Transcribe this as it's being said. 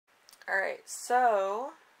Alright,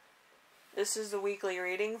 so this is the weekly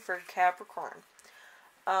reading for Capricorn.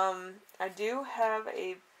 I do have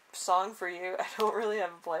a song for you. I don't really have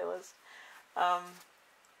a playlist.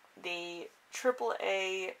 The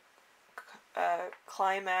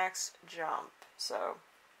AAA-Climax Jump. So,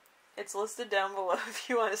 it's listed down below if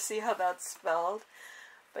you want to see how that's spelled.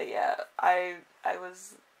 But yeah, I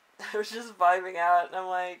was just vibing out, and I'm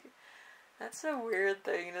like, that's a weird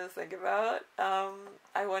thing to think about.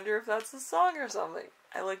 I wonder if that's a song or something.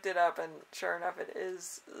 I looked it up, and sure enough, it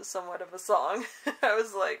is somewhat of a song. I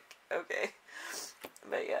was like, okay.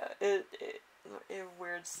 But yeah,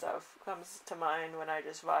 weird stuff comes to mind when I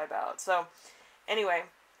just vibe out. So, anyway,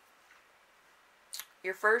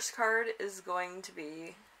 your first card is going to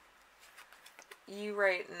be you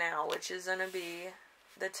right now, which is going to be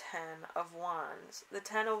the 10 of Wands. The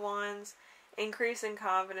 10 of Wands, increase in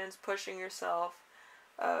confidence, pushing yourself,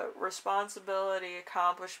 responsibility,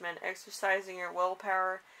 accomplishment, exercising your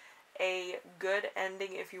willpower, a good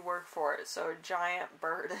ending if you work for it. So, giant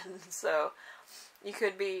burden. So, you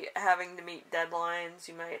could be having to meet deadlines.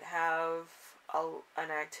 You might have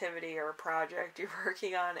an activity or a project you're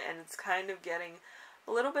working on, and it's kind of getting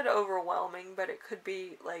a little bit overwhelming, but it could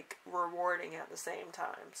be, like, rewarding at the same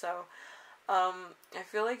time. So, I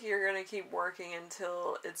feel like you're going to keep working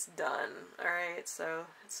until it's done, alright? So,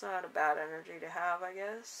 it's not a bad energy to have, I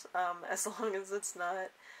guess, as long as it's not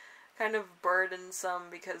kind of burdensome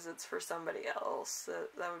because it's for somebody else.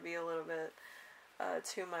 That would be a little bit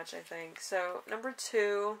too much, I think. So, number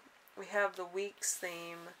 2, we have the week's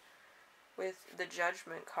theme with the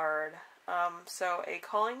Judgment card. So, a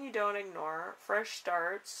calling you don't ignore, fresh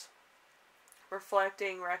starts,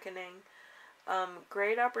 reflecting, reckoning,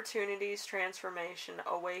 great opportunities, transformation,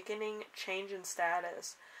 awakening, change in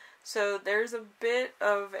status. So there's a bit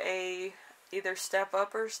of a either step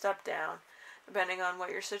up or step down, depending on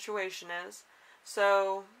what your situation is.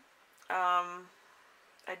 So, I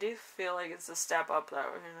do feel like it's a step up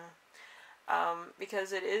though, you know.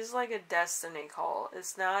 Because it is like a destiny call.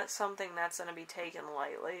 It's not something that's going to be taken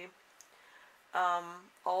lightly.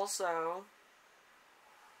 Also,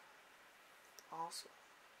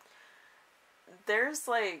 there's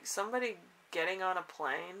like somebody getting on a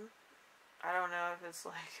plane. I don't know if it's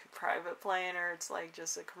like a private plane or it's like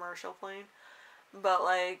just a commercial plane. But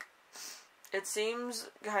like, it seems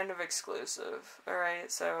kind of exclusive, alright?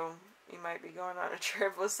 So, you might be going on a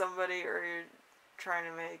trip with somebody, or you're trying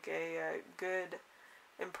to make a good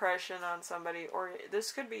impression on somebody, or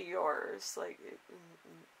this could be yours, like,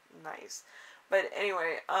 nice. But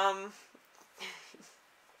anyway,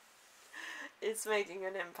 it's making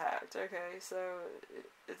an impact, okay? So,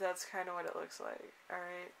 that's kind of what it looks like,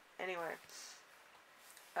 alright? Anyway,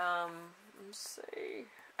 let's see.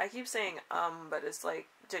 I keep saying, but it's like,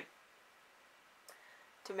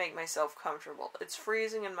 to make myself comfortable. It's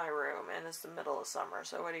freezing in my room, and it's the middle of summer,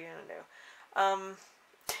 so what are you gonna do?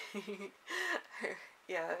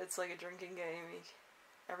 Yeah, it's like a drinking game.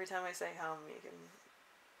 Every time I say you can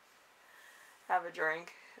have a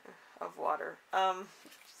drink of water.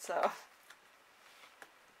 So,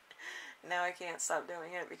 now I can't stop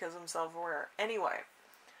doing it because I'm self-aware. Anyway,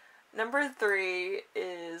 number 3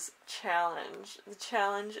 is challenge. The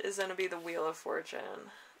challenge is going to be the Wheel of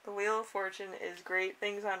Fortune. The Wheel of Fortune is great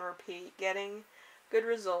things on repeat, getting good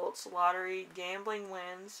results, lottery, gambling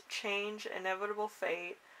wins, change, inevitable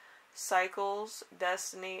fate, cycles,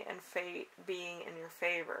 destiny, and fate being in your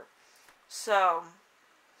favor. So,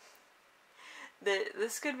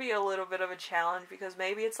 this could be a little bit of a challenge because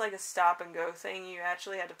maybe it's like a stop and go thing. You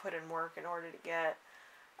actually had to put in work in order to get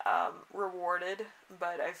rewarded,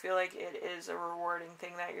 but I feel like it is a rewarding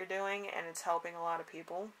thing that you're doing, and it's helping a lot of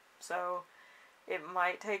people. So, it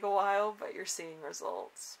might take a while, but you're seeing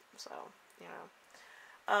results. So, you know.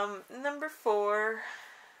 Number 4,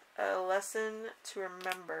 a lesson to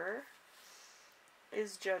remember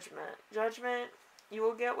is judgment. Judgment, you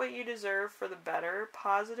will get what you deserve for the better.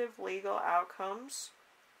 Positive legal outcomes.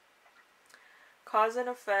 Cause and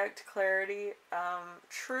effect, clarity,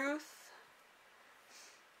 truth,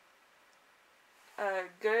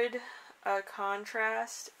 good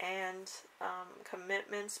contrast, and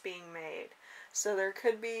commitments being made. So there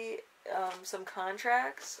could be some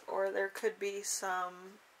contracts, or there could be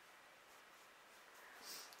some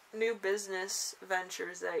new business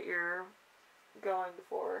ventures that you're going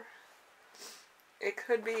for. It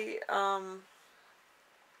could be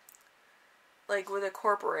like with a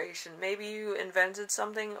corporation. Maybe you invented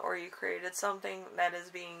something or you created something that is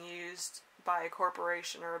being used by a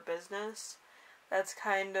corporation or a business. That's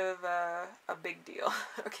kind of a big deal.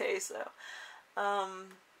 Okay, so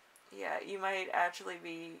yeah, you might actually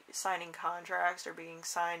be signing contracts or being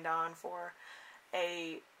signed on for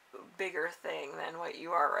a bigger thing than what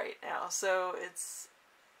you are right now. So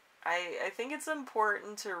I think it's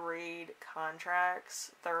important to read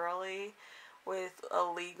contracts thoroughly with a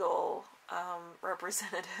legal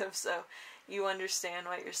representative, so you understand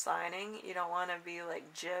what you're signing. You don't want to be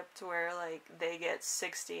like gypped where like they get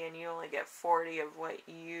 60 and you only get 40 of what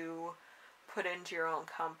you put into your own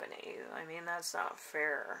company. I mean, that's not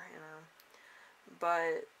fair, you know.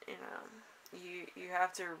 But, you know, you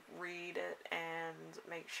have to read it and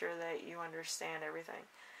make sure that you understand everything.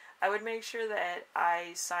 I would make sure that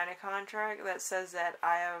I sign a contract that says that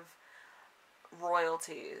I have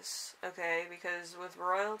royalties, okay? Because with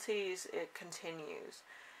royalties, it continues.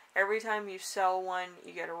 Every time you sell one,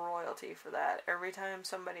 you get a royalty for that. Every time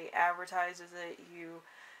somebody advertises it, you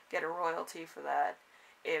get a royalty for that.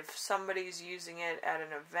 If somebody's using it at an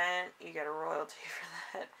event, you get a royalty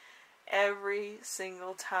for that. Every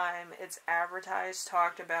single time it's advertised,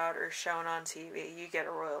 talked about, or shown on TV, you get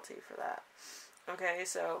a royalty for that. Okay,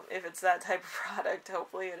 so if it's that type of product,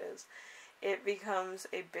 hopefully it is, it becomes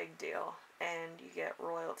a big deal, and you get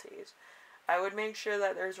royalties. I would make sure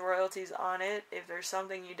that there's royalties on it. If there's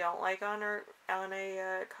something you don't like on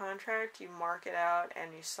a contract, you mark it out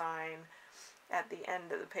and you sign at the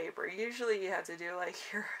end of the paper. Usually you have to do like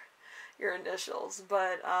your initials,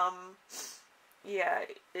 but yeah,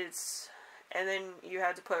 and then you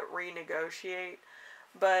have to put renegotiate,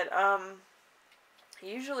 but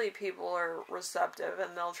usually people are receptive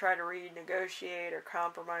and they'll try to renegotiate or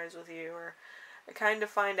compromise with you, or kind of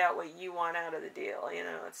find out what you want out of the deal. You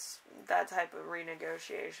know, it's that type of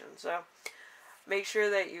renegotiation. So make sure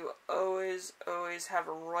that you always have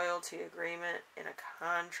a royalty agreement in a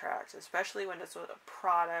contract, especially when it's with a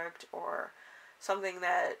product or something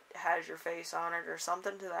that has your face on it or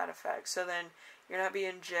something to that effect. So then you're not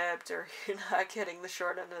being gypped or you're not getting the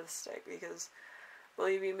short end of the stick, because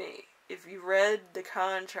believe you me, if you read the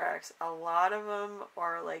contracts, a lot of them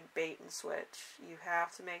are like bait and switch. You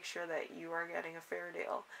have to make sure that you are getting a fair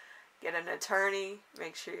deal. Get an attorney,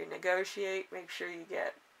 make sure you negotiate, make sure you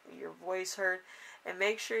get your voice heard, and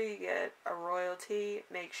make sure you get a royalty,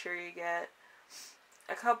 make sure you get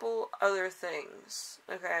a couple other things,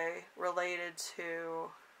 okay, related to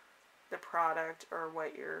the product or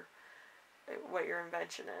what your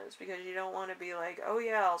invention is, because you don't want to be like, oh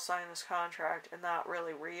yeah, I'll sign this contract and not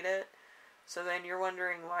really read it. So then you're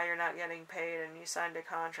wondering why you're not getting paid, and you signed a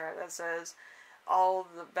contract that says all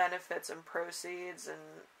the benefits and proceeds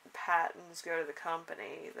and patents go to the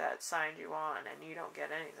company that signed you on, and you don't get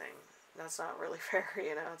anything. That's not really fair,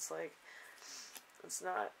 you know. It's like, it's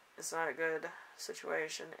not a good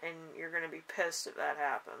situation, and you're going to be pissed if that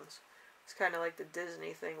happens. It's kind of like the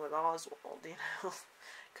Disney thing with Oswald, you know.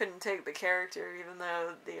 Couldn't take the character, even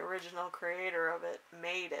though the original creator of it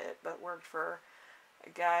made it, but worked for a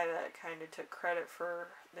guy that kind of took credit for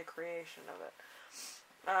the creation of it.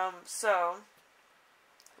 So,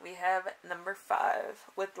 we have number 5.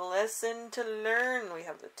 With lesson to learn, we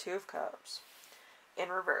have the Two of Cups in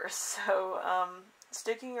reverse. So,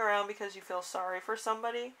 sticking around because you feel sorry for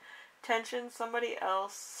somebody. Tension, somebody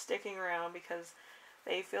else sticking around because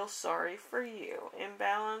they feel sorry for you.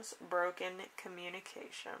 Imbalance, broken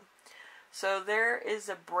communication. So there is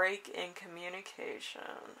a break in communication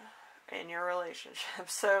in your relationship.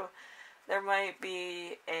 So there might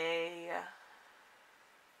be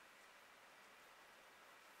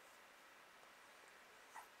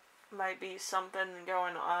something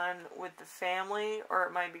going on with the family, or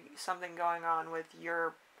it might be something going on with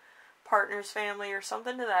your partner's family or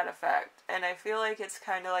something to that effect. And I feel like it's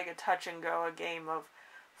kind of like a touch and go, a game of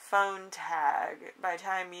phone tag. By the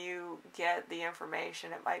time you get the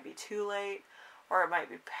information, it might be too late, or it might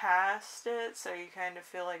be past it, so you kind of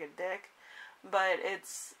feel like a dick. But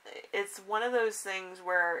it's one of those things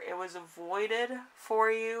where it was avoided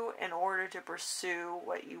for you in order to pursue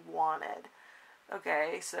what you wanted.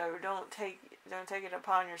 Okay, so don't take it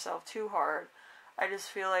upon yourself too hard. I just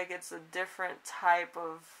feel like it's a different type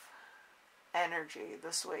of energy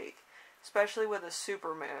this week, especially with a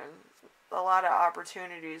supermoon. A lot of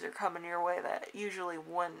opportunities are coming your way that usually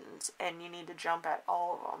wouldn't, and you need to jump at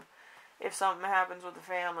all of them. If something happens with the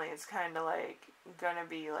family, it's kind of like gonna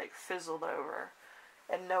be like fizzled over,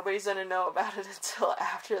 and nobody's gonna know about it until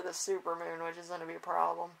after the supermoon, which is gonna be a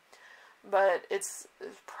problem. But it's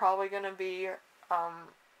probably gonna be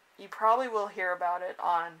you probably will hear about it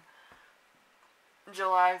on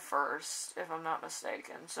July 1st, if I'm not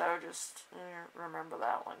mistaken. So just remember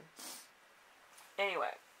that one.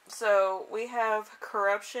 Anyway, so we have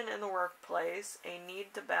corruption in the workplace, a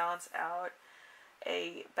need to balance out,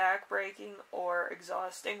 a backbreaking or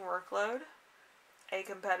exhausting workload, a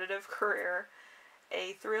competitive career,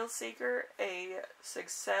 a thrill seeker, a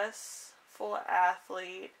successful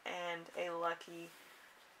athlete, and a lucky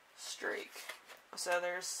streak. So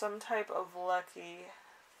there's some type of lucky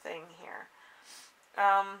thing here.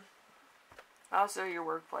 Also, your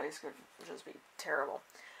workplace could just be terrible.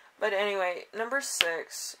 But anyway, number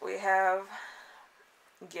 6, we have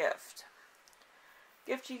gift.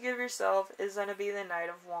 Gift you give yourself is going to be the Knight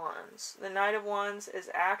of Wands. The Knight of Wands is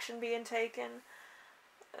action being taken.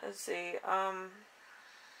 Let's see.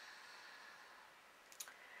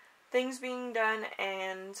 Things being done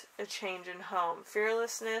and a change in home.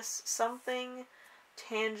 Fearlessness, something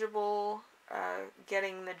tangible,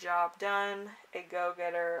 getting the job done, a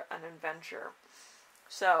go-getter, an adventure.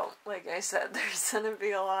 So, like I said, there's going to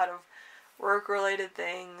be a lot of work-related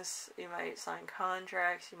things. You might sign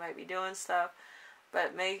contracts, you might be doing stuff,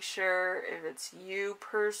 but make sure if it's you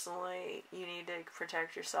personally, you need to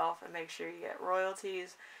protect yourself and make sure you get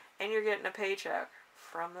royalties and you're getting a paycheck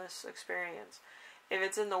from this experience. If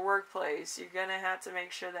it's in the workplace, you're going to have to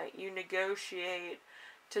make sure that you negotiate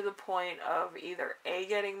to the point of either A,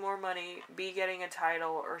 getting more money, B, getting a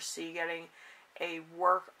title, or C, getting a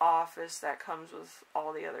work office that comes with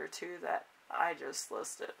all the other 2 that I just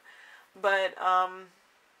listed. But,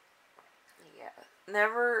 yeah,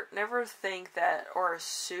 never think that or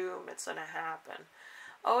assume it's going to happen.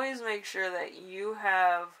 Always make sure that you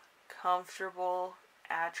have comfortable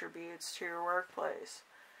attributes to your workplace.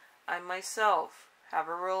 I myself have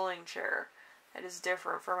a rolling chair that is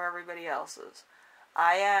different from everybody else's.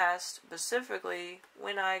 I asked specifically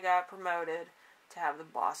when I got promoted to have the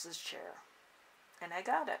boss's chair. And I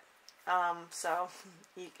got it. So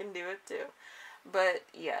you can do it too. But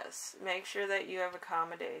yes, make sure that you have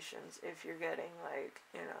accommodations if you're getting, like,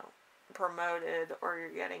 you know, promoted, or you're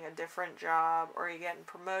getting a different job, or you're getting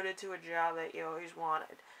promoted to a job that you always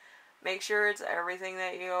wanted. Make sure it's everything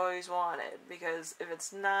that you always wanted, because if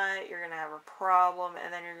it's not, you're going to have a problem,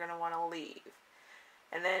 and then you're going to want to leave.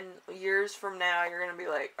 And then years from now, you're going to be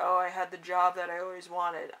like, oh, I had the job that I always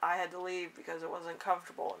wanted. I had to leave because it wasn't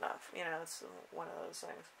comfortable enough. You know, it's one of those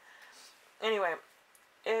things. Anyway,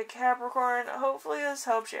 Capricorn, hopefully this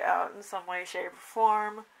helps you out in some way, shape, or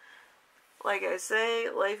form. Like I say,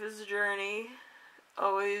 life is a journey.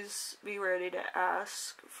 Always be ready to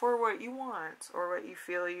ask for what you want or what you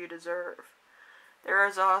feel you deserve. There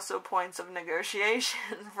is also points of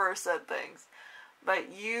negotiation for said things.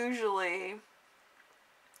 But usually,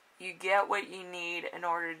 you get what you need in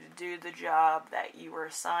order to do the job that you were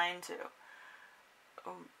assigned to.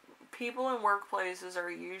 People in workplaces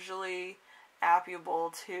are usually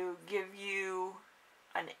affable to give you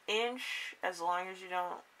an inch as long as you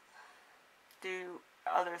don't do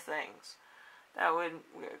other things that would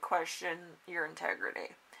question your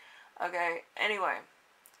integrity. Okay, anyway,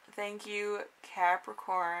 thank you,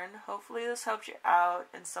 Capricorn. Hopefully this helps you out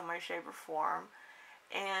in some way, shape, or form,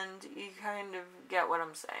 and you kind of get what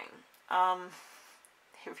I'm saying.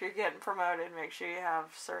 If you're getting promoted, make sure you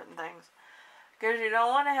have certain things, because you don't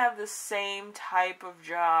want to have the same type of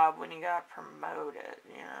job when you got promoted.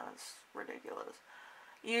 You know, it's ridiculous.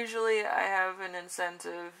 Usually I have an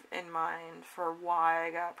incentive in mind for why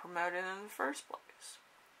I got promoted in the first place.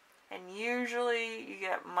 And usually you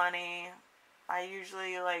get money. I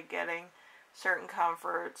usually like getting certain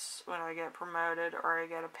comforts when I get promoted, or I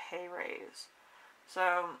get a pay raise.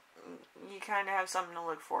 So you kind of have something to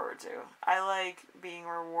look forward to. I like being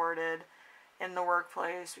rewarded in the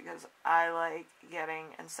workplace because I like getting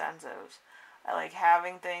incentives. I like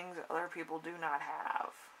having things other people do not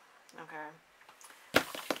have. Okay.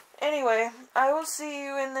 Anyway, I will see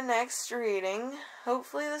you in the next reading.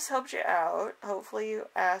 Hopefully this helps you out. Hopefully you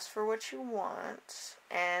ask for what you want.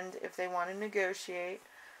 And if they want to negotiate,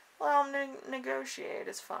 well, negotiate.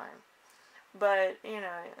 It's fine. But, you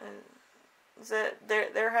know,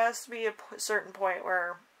 there has to be a certain point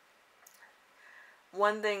where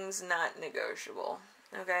one thing's not negotiable.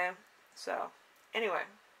 Okay? So, anyway.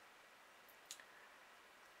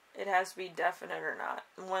 It has to be definite or not.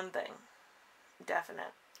 One thing.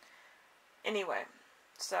 Definite. Anyway,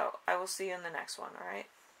 so I will see you in the next one, alright?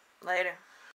 Later.